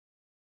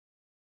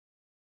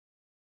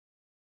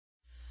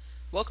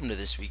Welcome to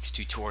this week's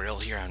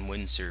tutorial here on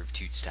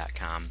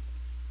windsurftuts.com.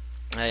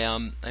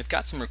 I've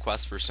got some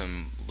requests for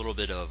some little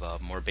bit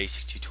of more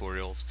basic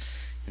tutorials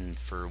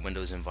for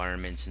Windows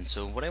environments, and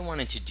so what I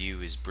wanted to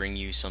do is bring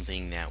you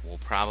something that will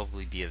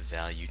probably be of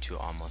value to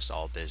almost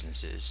all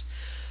businesses.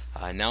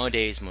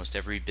 Nowadays, most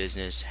every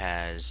business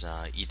has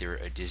either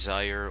a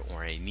desire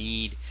or a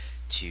need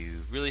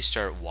to really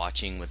start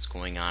watching what's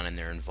going on in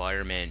their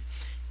environment.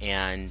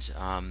 And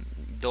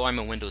though I'm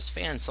a Windows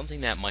fan,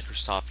 something that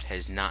Microsoft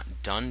has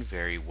not done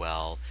very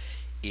well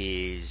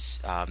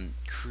is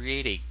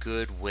create a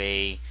good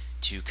way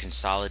to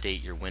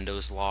consolidate your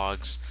Windows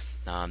logs.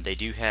 They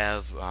do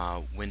have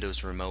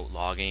Windows remote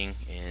logging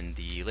in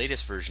the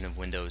latest version of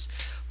Windows,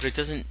 but it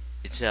doesn't.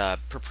 It's a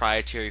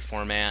proprietary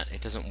format. It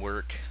doesn't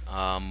work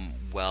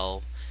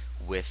well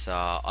with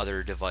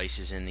other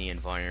devices in the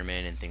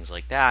environment and things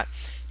like that.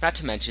 Not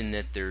to mention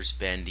that there's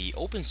been the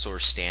open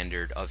source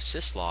standard of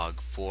syslog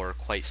for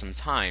quite some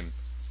time.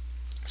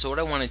 So what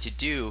I wanted to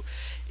do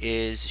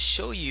is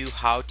show you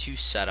how to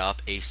set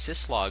up a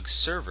syslog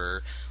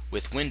server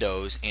with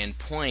Windows and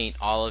point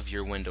all of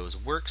your Windows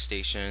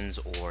workstations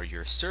or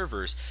your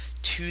servers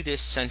to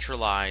this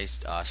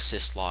centralized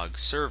syslog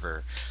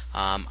server.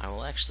 I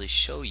will actually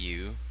show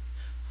you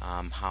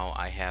how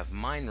I have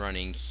mine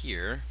running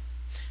here.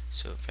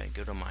 So if I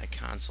go to my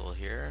console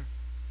here,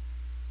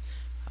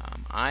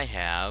 I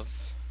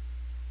have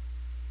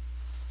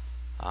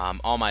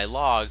all my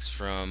logs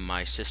from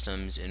my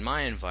systems in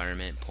my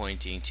environment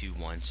pointing to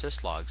one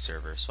syslog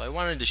server. So I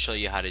wanted to show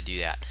you how to do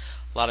that.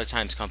 A lot of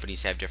times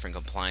companies have different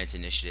compliance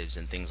initiatives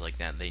and things like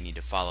that they need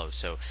to follow.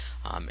 So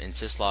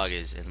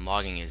and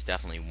logging is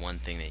definitely one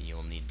thing that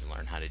you'll need to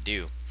learn how to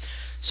do.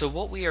 So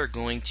what we are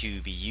going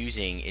to be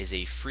using is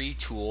a free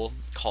tool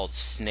called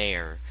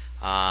Snare.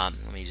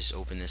 Let me just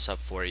open this up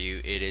for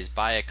you. It is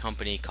by a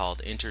company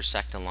called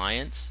Intersect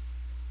Alliance.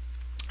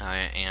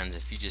 And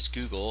if you just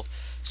Google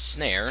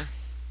Snare,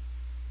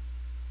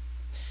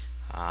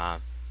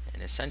 and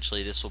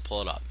essentially this will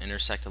pull it up.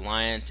 Intersect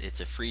Alliance, it's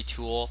a free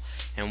tool,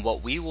 and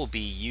what we will be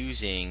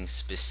using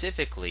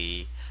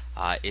specifically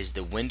is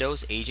the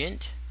Windows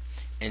agent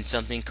and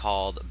something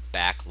called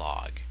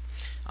Backlog.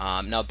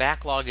 Now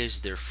Backlog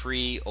is their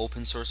free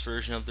open source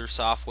version of their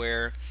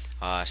software.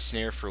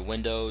 Snare for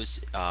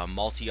Windows,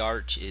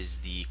 Multi-Arch is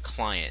the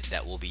client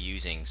that we'll be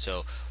using.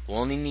 So we'll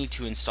only need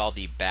to install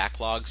the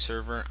Backlog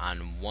server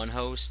on one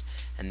host,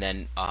 and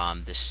then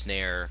the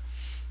Snare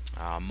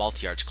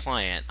Multi-Arch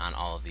client on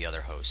all of the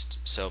other hosts.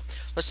 So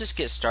let's just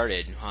get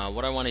started.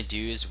 What I want to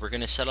do is we're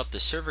going to set up the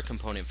server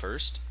component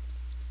first,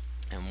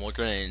 and we're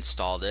going to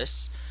install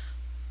this.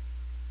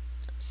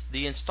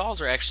 The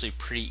installs are actually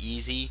pretty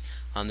easy.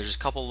 There's a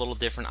couple little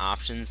different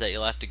options that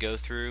you'll have to go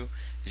through.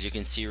 As you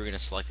can see, we're going to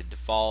select the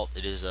default.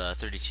 It is a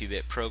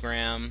 32-bit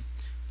program.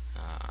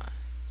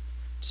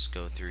 Just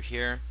go through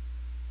here.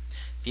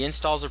 The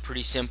installs are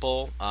pretty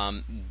simple.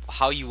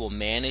 How you will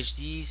manage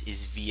these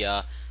is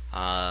via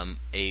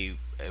a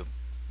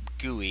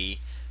GUI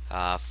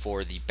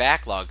for the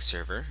Backlog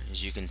server.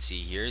 As you can see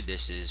here,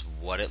 this is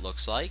what it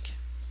looks like.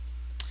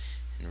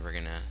 And we're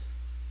going to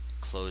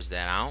close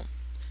that out.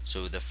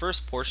 So the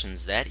first portion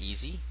is that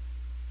easy.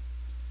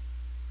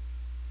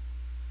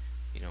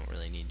 You don't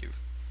really need to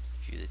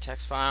view the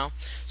text file.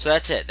 So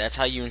that's it. That's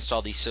how you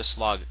install the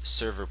syslog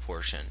server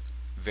portion.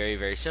 Very,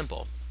 very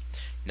simple.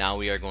 Now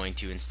we are going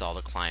to install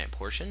the client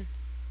portion.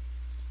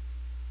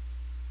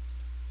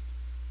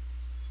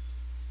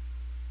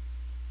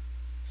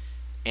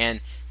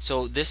 And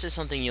so this is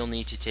something you'll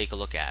need to take a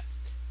look at.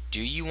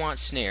 Do you want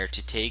Snare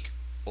to take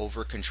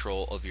over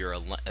control of your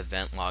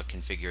event log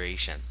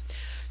configuration?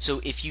 So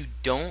if you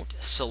don't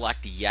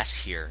select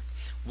yes here,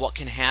 what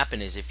can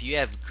happen is if you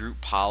have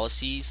group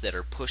policies that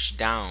are pushed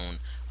down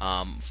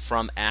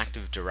from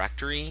Active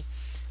Directory,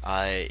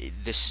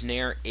 the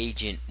Snare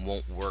agent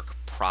won't work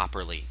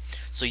properly.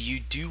 So you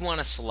do want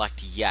to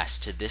select yes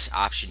to this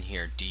option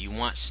here. Do you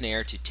want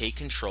Snare to take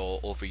control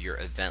over your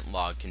event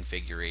log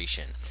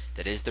configuration?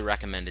 That is the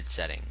recommended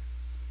setting.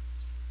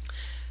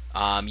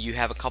 You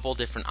have a couple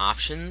different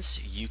options.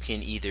 You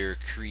can either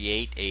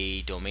create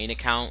a domain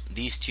account.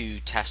 These two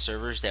test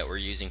servers that we're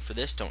using for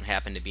this don't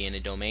happen to be in a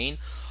domain.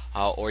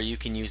 Or you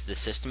can use the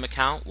system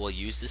account. We'll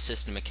use the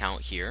system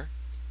account here.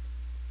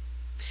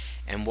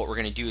 And what we're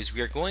going to do is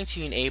we are going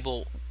to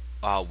enable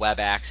web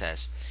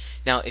access.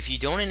 Now if you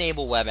don't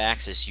enable web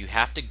access, you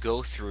have to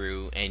go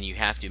through and you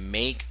have to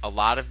make a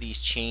lot of these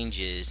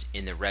changes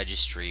in the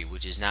registry,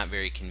 which is not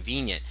very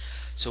convenient.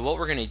 So what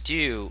we're going to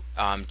do,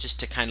 just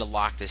to kind of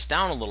lock this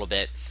down a little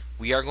bit,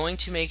 we are going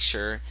to make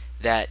sure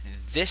that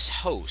this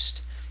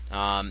host,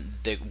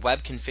 the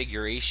web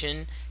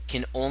configuration,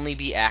 can only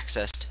be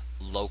accessed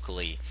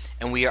locally.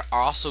 And we are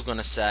also going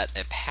to set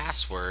a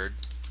password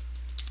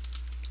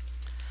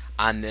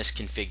on this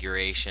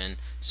configuration.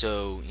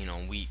 So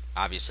we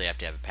obviously have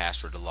to have a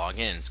password to log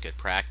in. It's good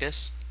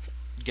practice.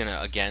 Going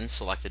to again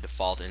select the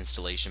default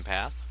installation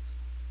path.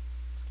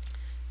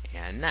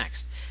 And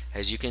next.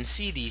 As you can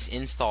see, these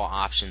install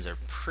options are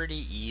pretty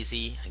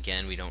easy.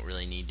 Again, we don't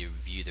really need to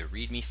view the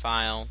README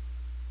file.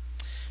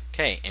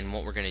 Okay, and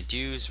what we're going to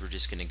do is we're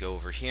just going to go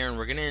over here and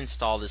we're going to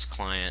install this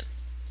client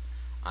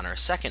on our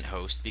second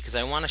host because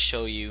I want to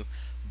show you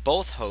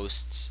both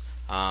hosts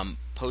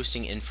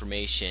posting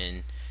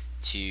information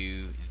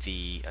to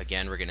the,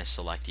 again, we're going to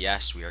select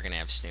yes, we are going to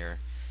have Snare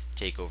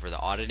take over the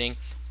auditing.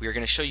 We are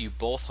going to show you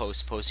both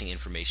hosts posting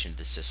information to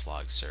the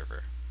syslog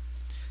server.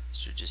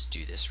 So just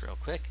do this real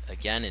quick.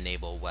 Again,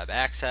 enable web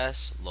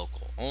access,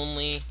 local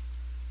only,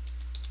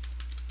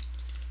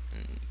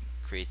 and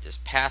create this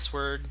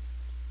password.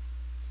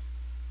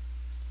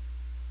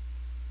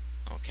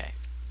 Okay.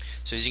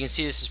 So as you can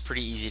see, this is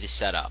pretty easy to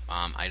set up.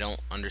 I don't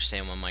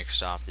understand why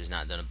Microsoft has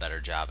not done a better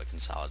job at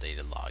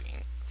consolidated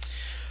logging.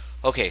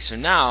 Okay, so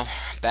now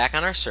back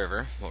on our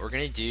server, what we're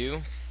going to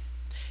do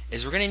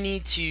is we're going to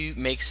need to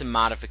make some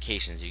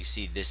modifications. You can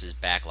see this is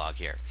backlog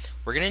here.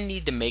 We're going to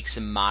need to make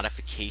some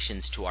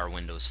modifications to our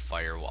Windows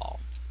firewall.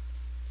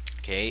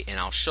 Okay, and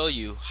I'll show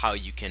you how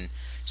you can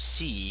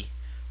see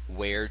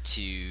where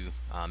to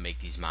make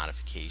these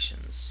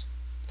modifications.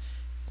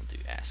 We'll do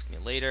ask me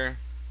later.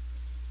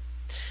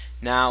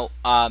 Now,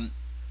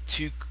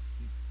 to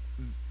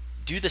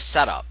do the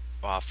setup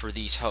for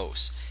these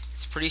hosts,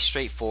 it's pretty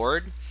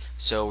straightforward.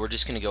 So we're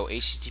just going to go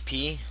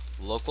HTTP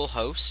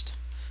localhost,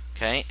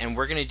 okay, and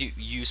we're going to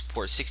use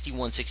port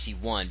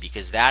 6161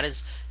 because that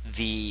is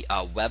the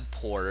web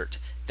port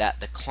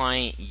that the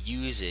client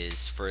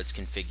uses for its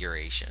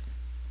configuration.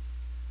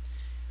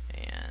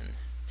 And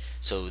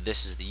so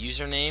this is the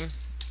username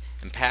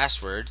and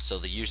password. So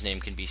the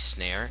username can be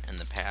Snare, and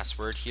the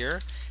password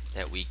here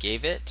that we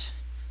gave it.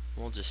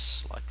 We'll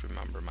just select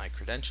remember my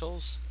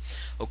credentials.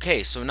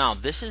 Okay, so now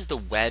this is the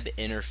web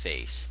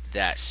interface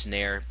that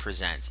Snare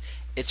presents.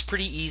 It's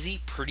pretty easy,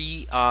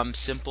 pretty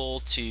simple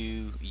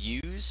to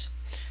use.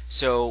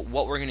 So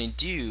what we're going to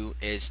do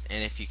is,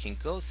 and if you can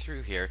go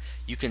through here,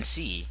 you can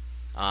see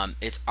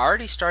it's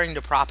already starting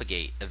to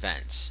propagate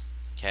events.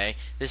 Okay,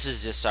 this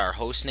is just our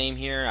host name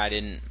here. I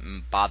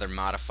didn't bother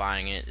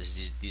modifying it.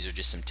 These are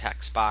just some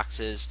text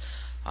boxes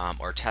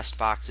or test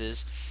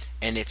boxes,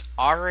 and it's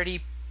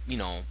already,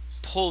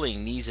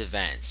 pulling these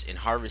events and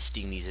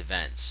harvesting these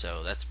events,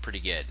 so that's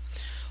pretty good.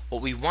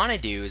 What we want to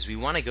do is we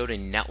want to go to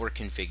network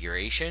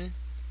configuration,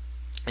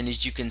 and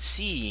as you can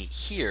see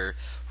here,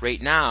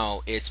 right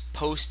now it's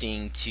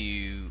posting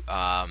to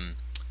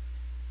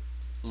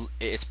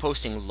it's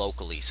posting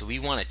locally, so we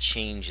want to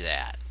change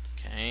that.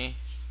 Okay,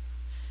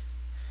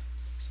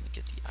 so look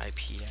at the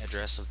IP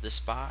address of this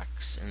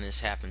box, and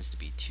this happens to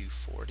be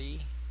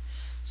 240,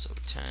 so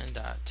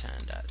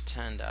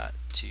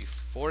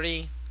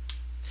 10.10.10.240.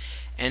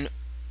 And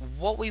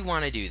what we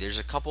want to do, there's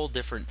a couple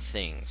different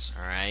things.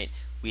 All right,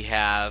 we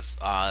have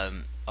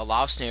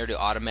allow Snare to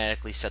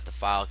automatically set the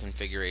file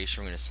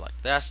configuration. We're going to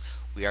select this.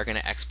 We are going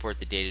to export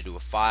the data to a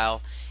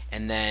file,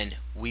 and then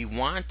we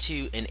want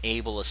to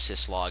enable a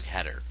syslog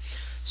header.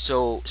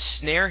 So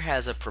Snare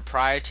has a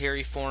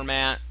proprietary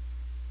format,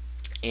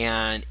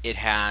 and it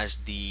has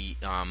the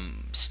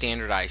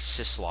standardized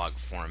syslog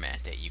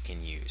format that you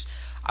can use.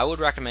 I would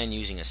recommend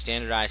using a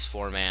standardized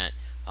format.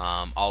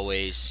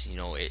 Always,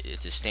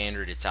 it's a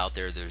standard, it's out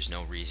there, there's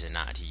no reason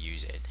not to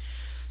use it.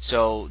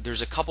 So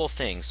there's a couple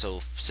things.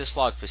 So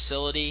syslog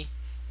facility,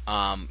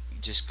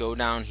 just go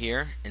down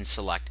here and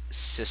select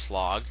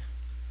syslog,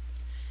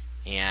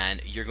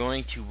 and you're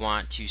going to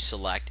want to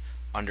select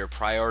under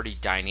priority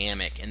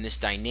dynamic, and this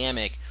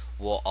dynamic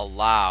will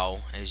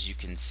allow, as you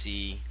can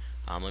see,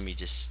 let me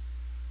just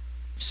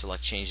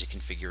select change the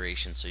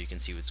configuration so you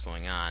can see what's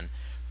going on.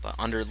 But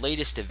under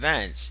latest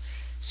events,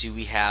 see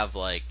we have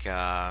like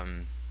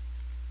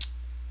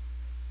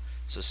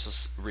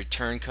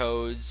return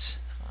codes.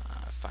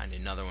 Find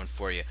another one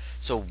for you.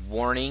 So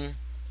warning,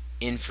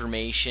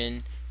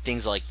 information,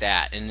 things like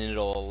that, and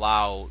it'll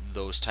allow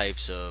those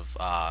types of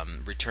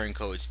return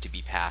codes to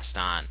be passed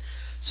on.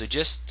 So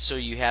just so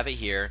you have it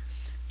here,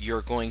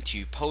 you're going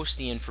to post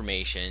the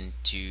information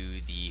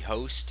to the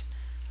host,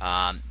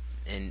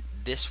 and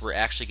this, we're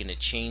actually going to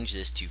change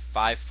this to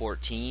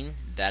 514.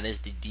 That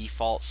is the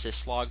default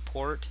syslog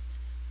port,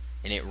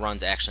 and it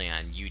runs actually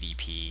on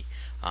UDP.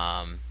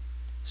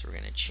 So we're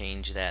going to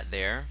change that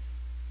there.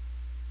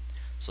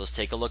 So let's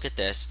take a look at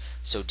this.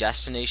 So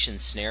destination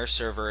Snare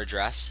server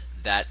address,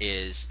 that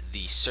is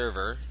the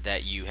server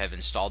that you have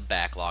installed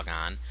backlog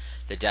on.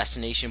 The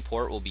destination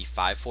port will be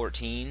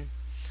 514.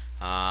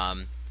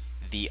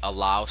 The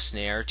allow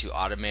Snare to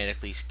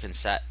automatically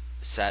set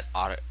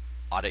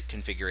audit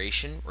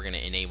configuration, we're going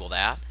to enable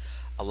that.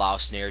 Allow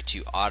Snare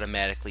to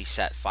automatically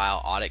set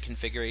file audit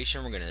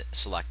configuration, we're going to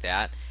select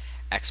that.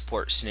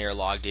 Export Snare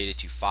log data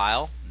to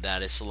file,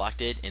 that is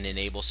selected, and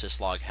enable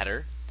syslog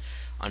header.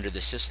 Under the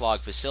syslog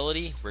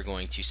facility, we're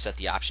going to set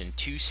the option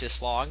to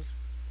syslog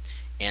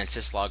and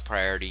syslog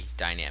priority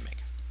dynamic.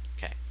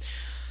 Okay.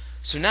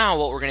 So now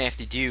what we're going to have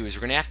to do is we're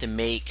going to have to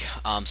make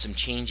some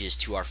changes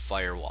to our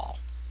firewall.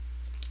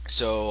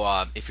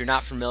 So if you're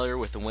not familiar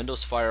with the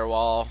Windows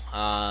firewall,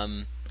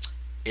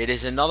 it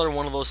is another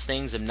one of those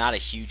things I'm not a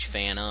huge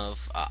fan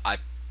of. I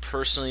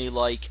personally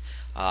like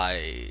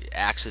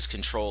access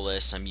control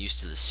lists. I'm used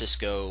to the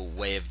Cisco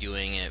way of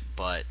doing it,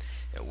 but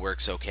it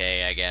works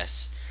okay, I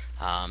guess.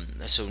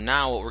 So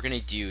now what we're going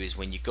to do is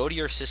when you go to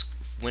your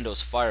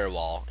Windows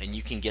Firewall, and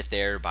you can get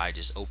there by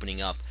just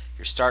opening up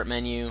your Start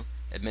menu,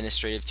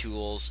 Administrative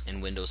Tools,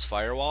 and Windows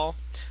Firewall,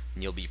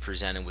 and you'll be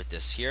presented with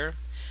this here.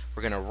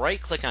 We're going to right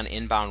click on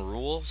Inbound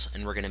Rules,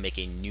 and we're going to make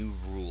a new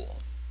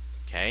rule.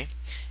 Okay,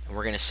 and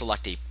we're going to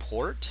select a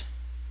port,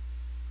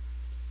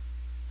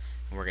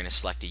 and we're going to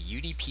select a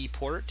UDP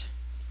port,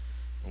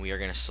 and we are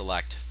going to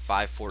select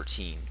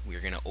 514. We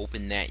are going to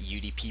open that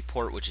UDP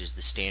port, which is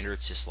the standard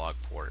syslog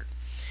port,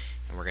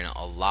 and we're going to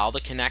allow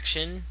the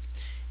connection.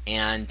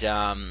 And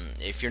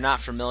if you're not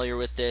familiar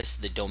with this,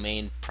 the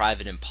domain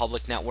private and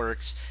public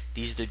networks,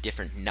 these are the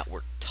different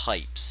network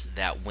types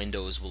that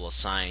Windows will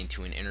assign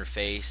to an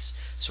interface.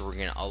 So we're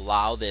going to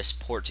allow this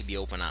port to be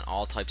open on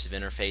all types of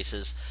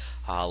interfaces.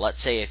 Let's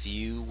say if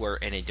you were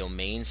in a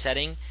domain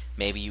setting,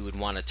 maybe you would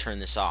want to turn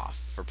this off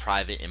for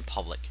private and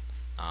public.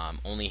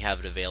 Only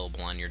have it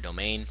available on your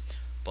domain.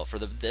 But for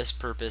this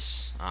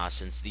purpose,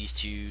 since these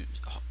two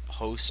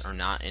hosts are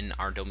not in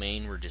our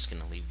domain, we're just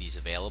going to leave these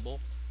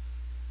available.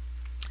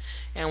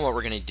 And what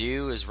we're going to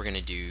do is we're going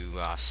to do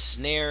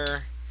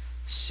Snare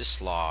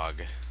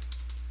syslog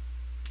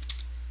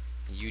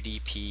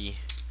UDP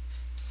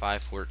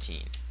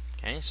 514.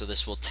 Okay, so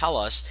this will tell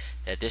us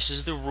that this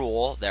is the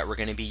rule that we're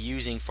going to be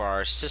using for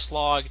our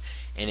syslog,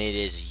 and it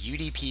is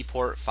UDP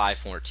port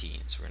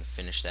 514. So we're going to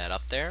finish that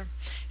up there.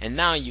 And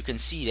now you can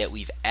see that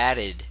we've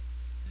added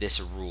this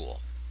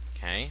rule.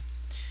 Okay,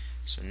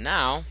 so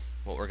now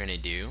what we're going to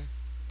do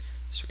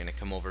is we're going to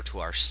come over to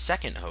our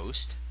second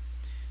host.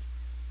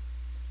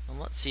 And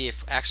let's see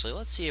if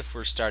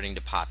we're starting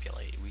to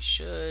populate. We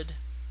should.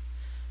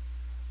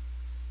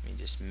 Let me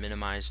just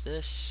minimize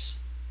this.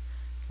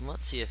 And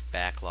let's see if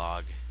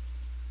backlog.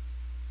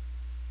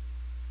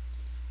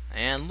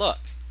 And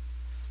look.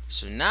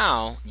 So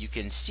now you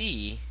can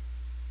see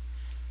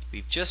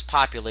we've just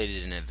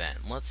populated an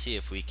event. Let's see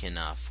if we can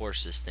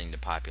force this thing to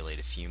populate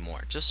a few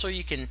more, just so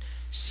you can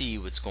see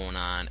what's going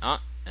on.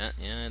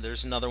 Yeah,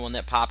 there's another one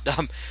that popped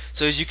up.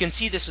 So as you can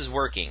see, this is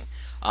working.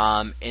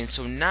 And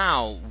so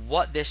now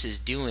what this is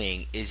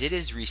doing is it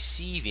is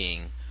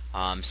receiving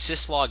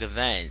syslog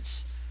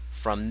events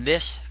from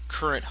this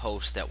current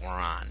host that we're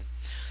on.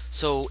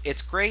 So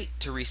it's great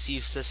to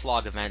receive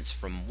syslog events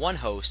from one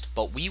host,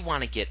 but we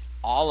want to get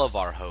all of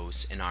our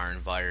hosts in our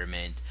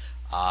environment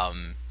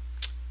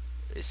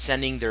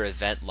sending their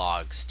event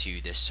logs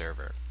to this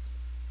server.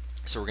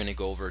 So we're going to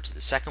go over to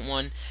the second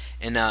one,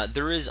 and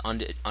there is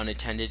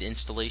unattended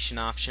installation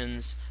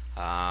options.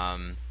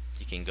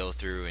 You can go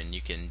through and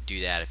you can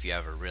do that if you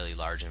have a really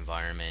large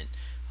environment.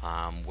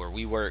 Where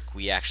we work,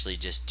 we actually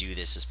just do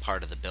this as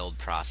part of the build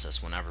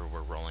process whenever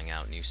we're rolling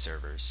out new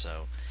servers.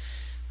 So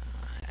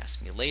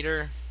ask me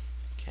later.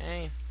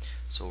 Okay,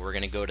 so we're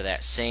going to go to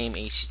that same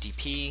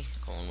http://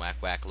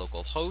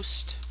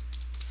 localhost,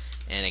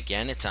 and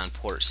again it's on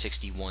port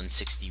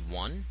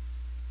 6161.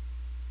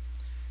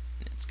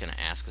 It's going to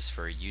ask us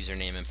for a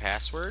username and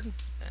password,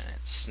 and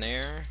it's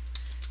Snare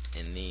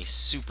in the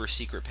super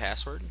secret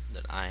password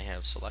that I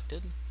have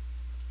selected.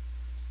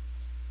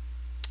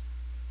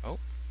 Oh,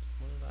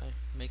 what did I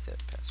make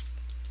that password?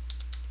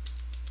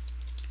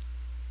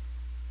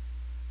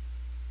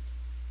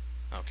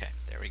 Okay,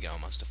 there we go,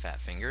 must have fat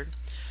fingered.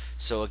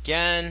 So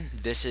again,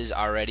 this is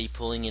already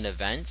pulling in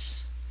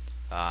events.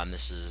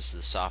 This is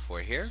the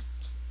software here,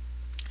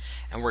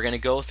 and we're going to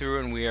go through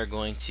and we are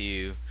going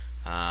to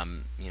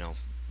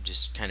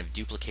just kind of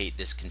duplicate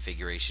this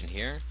configuration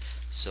here.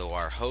 So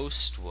our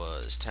host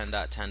was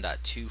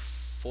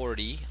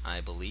 10.10.240, I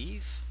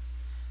believe.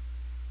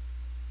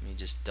 Let me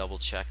just double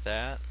check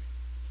that.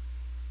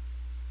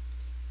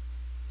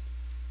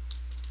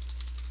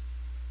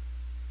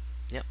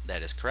 Yep,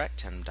 that is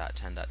correct,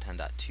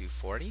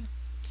 10.10.10.240.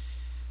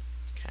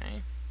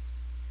 Okay.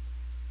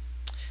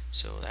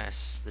 So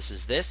this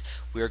is this.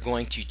 We are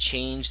going to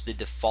change the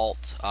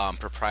default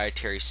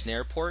proprietary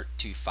snare port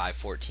to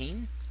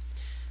 514.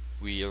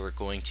 We are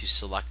going to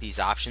select these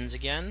options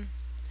again.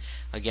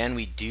 Again,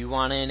 we do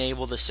want to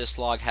enable the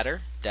syslog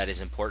header. That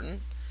is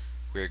important.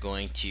 We're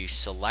going to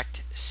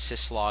select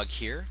syslog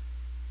here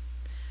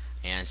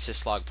and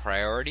syslog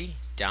priority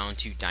down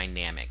to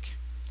dynamic.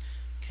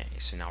 Okay,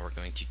 so now we're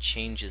going to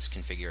change this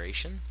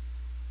configuration.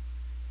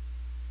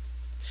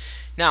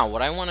 Now,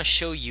 what I want to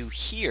show you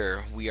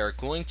here, we are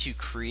going to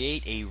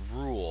create a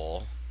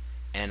rule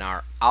and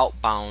our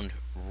outbound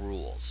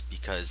rules,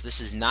 because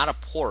this is not a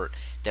port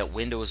that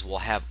Windows will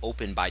have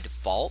open by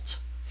default.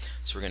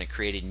 So we're going to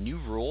create a new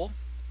rule.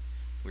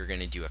 We're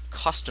going to do a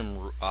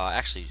custom,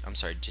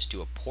 just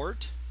do a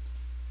port.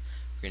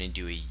 We're going to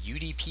do a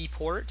UDP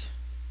port.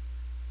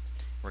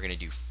 We're going to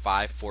do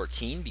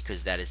 514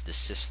 because that is the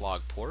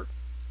syslog port.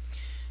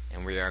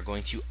 And we are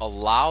going to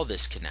allow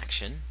this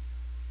connection.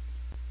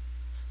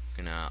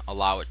 We're going to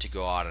allow it to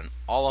go out on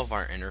all of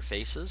our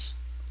interfaces.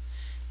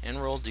 And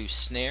we'll do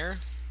snare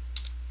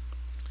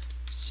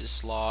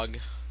syslog.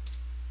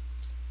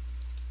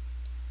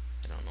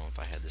 I don't know if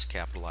I had this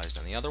capitalized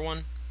on the other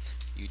one.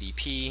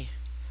 UDP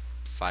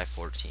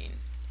 514.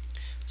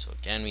 So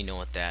again, we know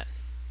what that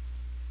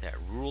that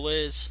rule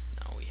is.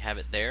 Now we have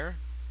it there.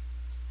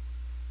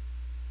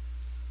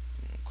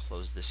 We'll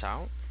close this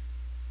out.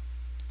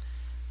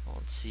 Well,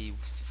 let's see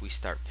if we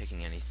start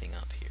picking anything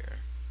up here.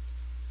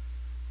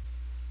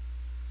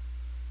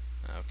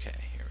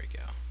 Okay, here we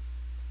go.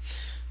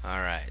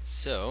 Alright,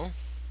 so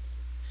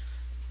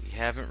we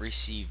haven't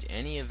received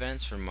any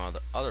events from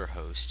other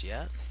host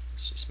yet.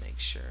 Let's just make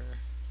sure.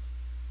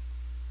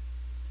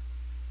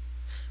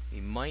 We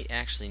might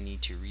actually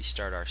need to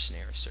restart our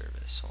Snare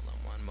service. Hold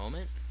on one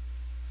moment.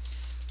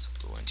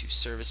 So go into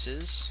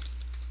services.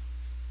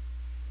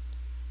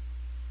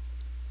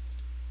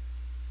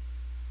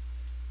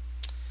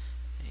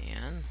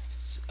 And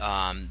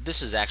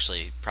this is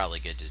actually probably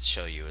good to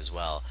show you as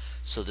well.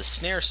 So the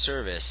Snare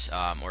service,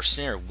 or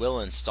Snare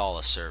will install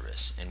a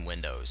service in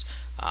Windows.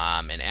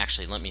 And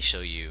actually, let me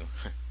show you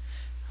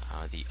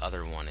the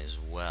other one as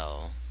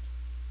well.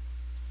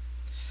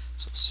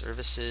 So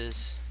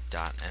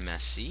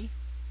services.msc.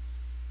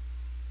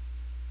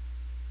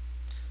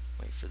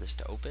 Wait for this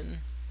to open.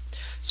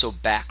 So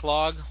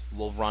backlog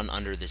will run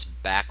under this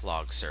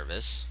backlog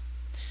service,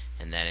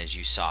 and then as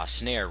you saw,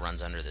 Snare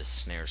runs under this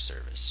Snare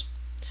service.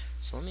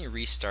 So let me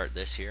restart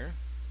this here.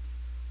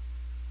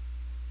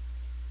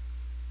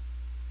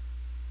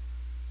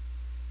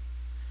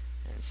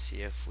 And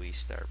see if we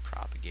start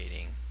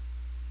propagating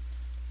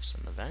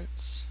some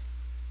events.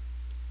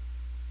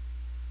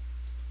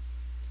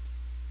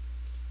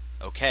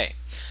 Okay,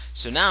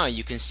 so now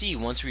you can see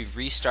once we've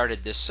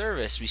restarted this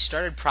service, we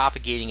started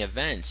propagating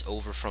events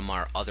over from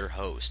our other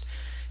host.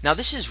 Now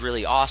this is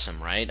really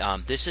awesome, right?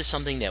 This is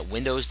something that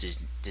Windows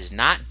does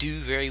not do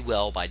very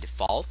well by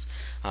default.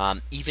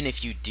 Even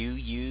if you do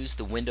use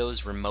the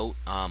Windows remote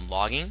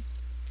logging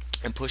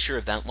and push your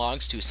event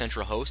logs to a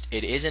central host,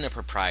 it is in a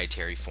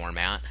proprietary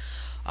format.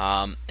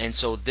 And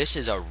so this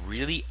is a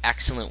really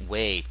excellent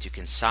way to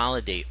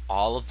consolidate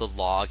all of the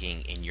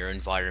logging in your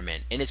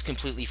environment, and it's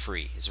completely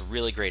free. It's a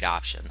really great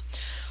option.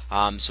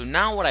 So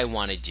now what I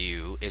want to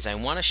do is I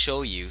want to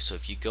show you, so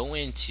if you go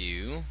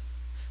into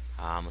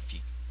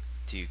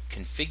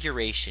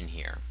configuration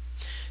here,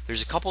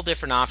 there's a couple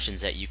different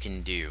options that you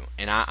can do,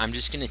 and I'm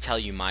just going to tell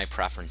you my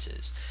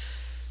preferences.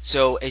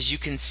 So as you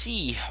can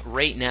see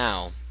right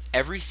now,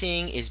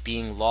 everything is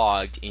being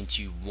logged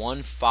into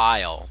one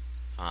file.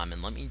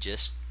 And let me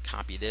just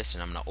copy this,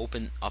 and I'm going to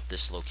open up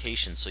this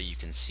location so you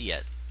can see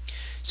it.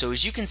 So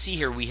as you can see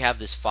here, we have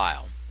this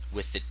file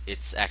with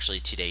it's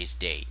actually today's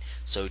date.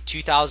 So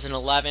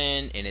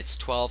 2011, and it's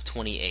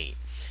 12/28.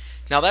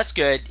 Now that's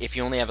good if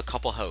you only have a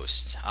couple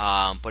hosts,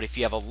 but if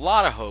you have a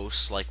lot of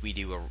hosts like we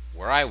do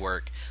where I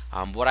work,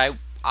 what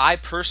I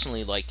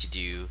personally like to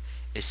do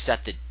is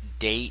set the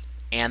date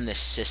and the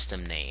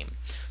system name.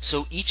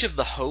 So each of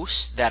the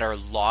hosts that are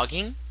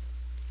logging,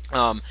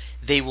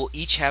 they will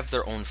each have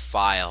their own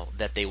file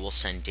that they will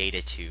send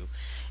data to,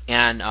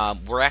 and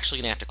we're actually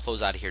going to have to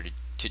close out of here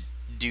to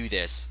do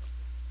this.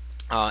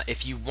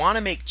 If you want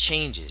to make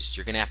changes,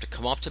 you're going to have to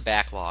come up to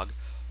backlog,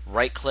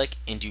 right click,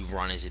 and do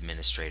run as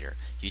administrator.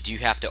 You do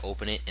have to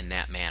open it in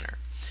that manner.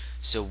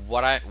 So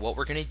what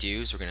we're going to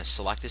do is we're going to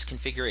select this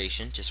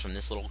configuration just from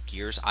this little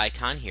gears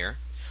icon here.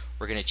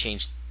 We're going to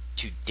change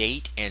to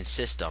date and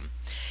system.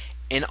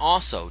 And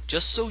also,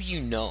 just so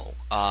you know,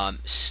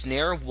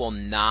 Snare will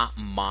not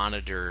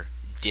monitor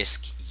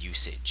disk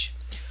usage.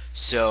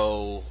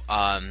 So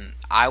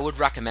I would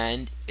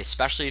recommend,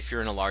 especially if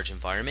you're in a large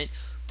environment,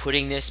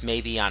 putting this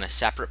maybe on a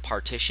separate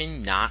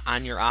partition, not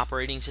on your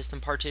operating system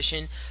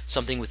partition,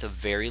 something with a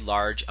very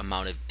large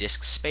amount of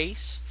disk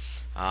space.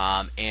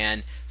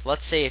 And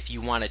let's say if you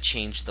want to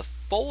change the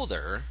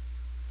folder,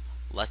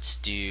 let's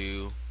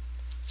do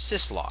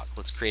syslog.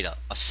 Let's create a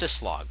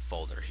syslog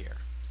folder here.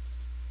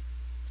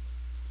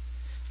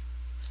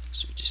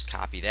 So we just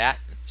copy that,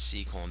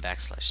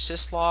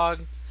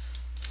 C:\syslog.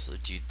 So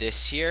do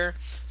this here.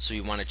 So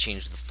we want to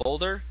change the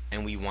folder,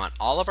 and we want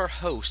all of our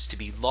hosts to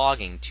be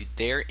logging to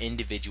their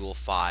individual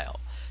file.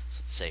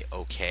 So let's say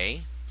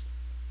OK.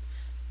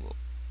 We'll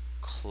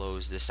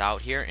close this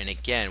out here, and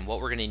again,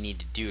 what we're going to need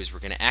to do is we're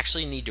going to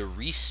actually need to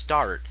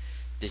restart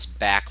this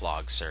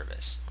backlog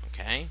service.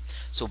 Okay,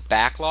 so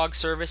backlog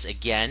service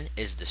again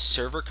is the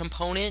server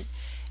component,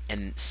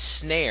 and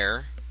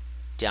Snare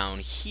down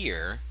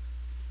here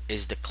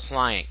is the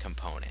client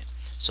component.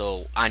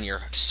 So on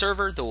your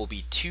server there will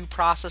be two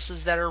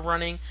processes that are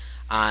running.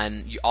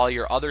 On all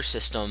your other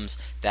systems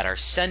that are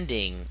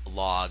sending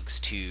logs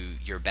to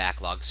your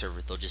backlog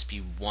server, there'll just be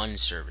one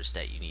service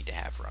that you need to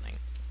have running.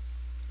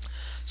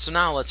 So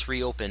now let's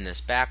reopen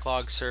this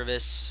backlog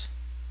service.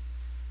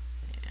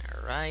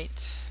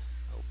 Alright,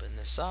 open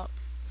this up.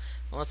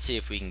 Let's see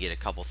if we can get a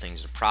couple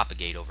things to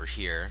propagate over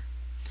here.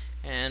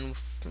 And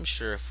I'm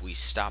sure if we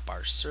stop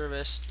our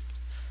service,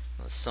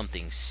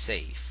 something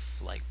safe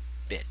like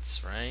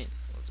bits, right?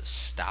 We'll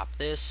just stop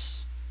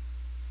this.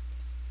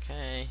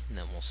 Okay, and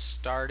then we'll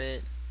start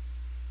it.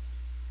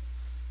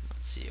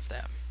 Let's see if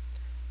that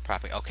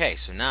propagates. Okay,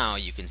 so now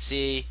you can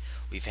see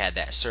we've had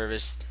that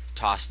service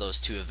toss those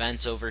two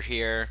events over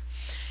here.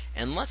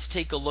 And let's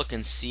take a look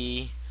and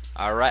see.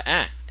 Alright,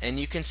 and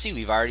you can see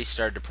we've already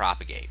started to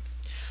propagate.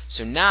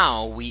 So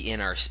now we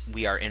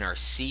are in our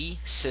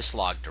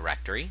syslog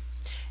directory,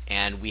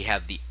 and we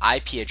have the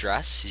IP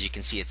address. As you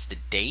can see, it's the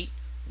date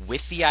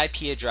with the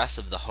IP address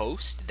of the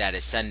host that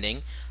is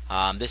sending.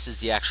 This is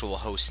the actual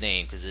host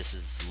name because this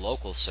is the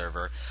local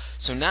server.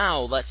 So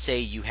now let's say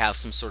you have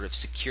some sort of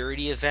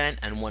security event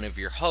on one of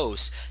your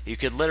hosts. You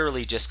could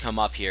literally just come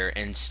up here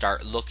and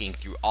start looking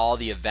through all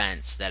the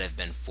events that have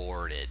been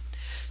forwarded.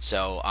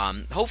 So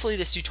hopefully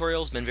this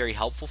tutorial has been very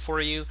helpful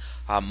for you.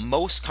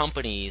 Most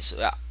companies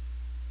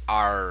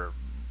are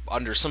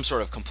under some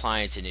sort of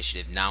compliance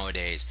initiative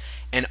nowadays,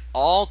 and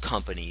all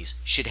companies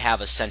should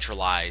have a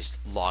centralized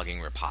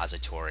logging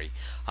repository.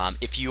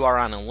 If you are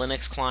on a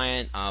Linux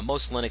client,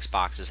 most Linux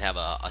boxes have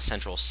a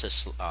central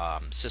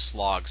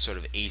syslog sort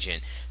of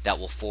agent that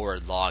will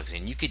forward logs,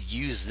 and you could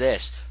use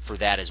this for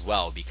that as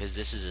well because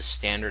this is a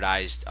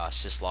standardized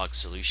syslog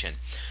solution.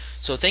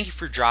 So thank you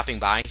for dropping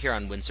by here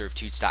on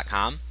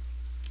windsurftuts.com.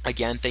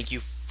 Again, thank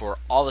you for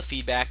all the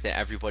feedback that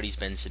everybody's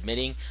been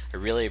submitting. I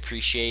really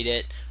appreciate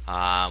it.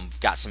 We've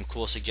got some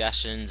cool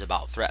suggestions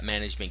about threat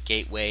management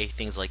gateway,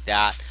 things like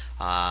that.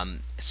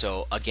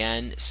 So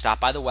again, stop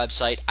by the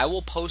website. I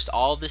will post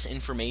all of this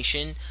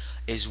information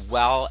as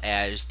well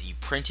as the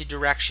printed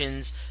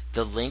directions,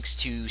 the links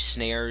to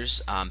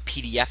Snare's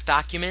PDF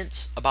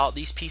documents about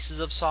these pieces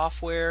of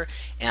software,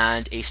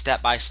 and a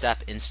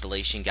step-by-step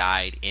installation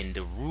guide and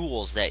the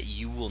rules that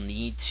you will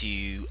need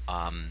to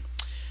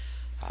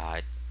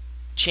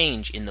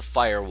change in the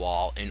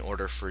firewall in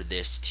order for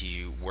this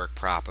to work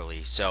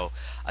properly. So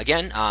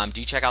again,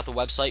 do check out the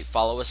website.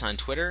 Follow us on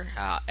Twitter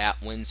at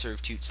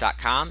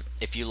windsurftuts.com.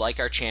 If you like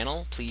our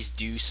channel, please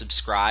do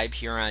subscribe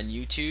here on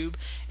YouTube.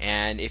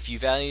 And if you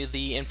value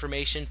the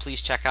information,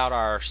 please check out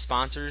our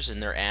sponsors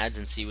and their ads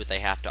and see what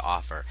they have to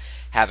offer.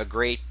 Have a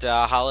great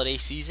holiday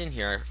season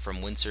here from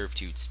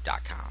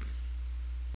windsurftuts.com.